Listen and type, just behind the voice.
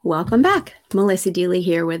Welcome back. Melissa Deely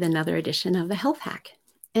here with another edition of the Health Hack.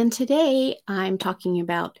 And today I'm talking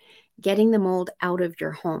about getting the mold out of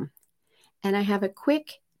your home. And I have a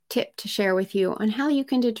quick tip to share with you on how you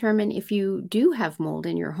can determine if you do have mold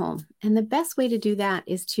in your home. And the best way to do that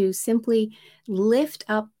is to simply lift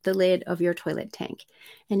up the lid of your toilet tank.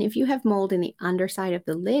 And if you have mold in the underside of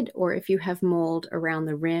the lid, or if you have mold around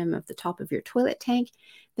the rim of the top of your toilet tank,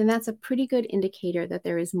 then that's a pretty good indicator that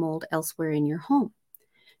there is mold elsewhere in your home.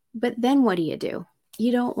 But then what do?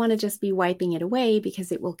 You don't want to just be wiping it away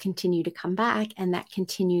because it will continue to come back and that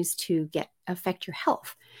continues to affect your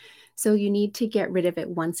health. So you need to get rid of it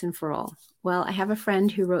once and for all. Well, I have a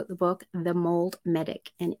friend who wrote the book, The Mold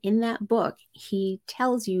Medic. And in that book, he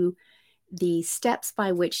tells you the steps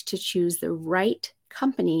by which to choose the right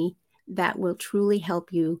company that will truly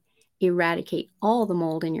help you eradicate all the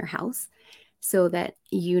mold in your house so that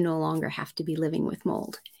you no longer have to be living with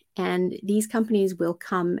mold. And these companies will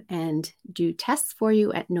come and do tests for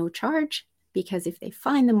you at no charge, because if they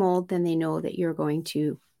find the mold, then they know that you're going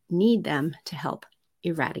to need them to help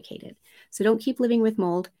eradicate it. So don't keep living with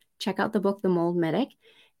mold. Check out the book, The Mold Medic,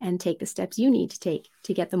 and take the steps you need to take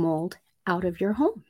to get the mold out of your home.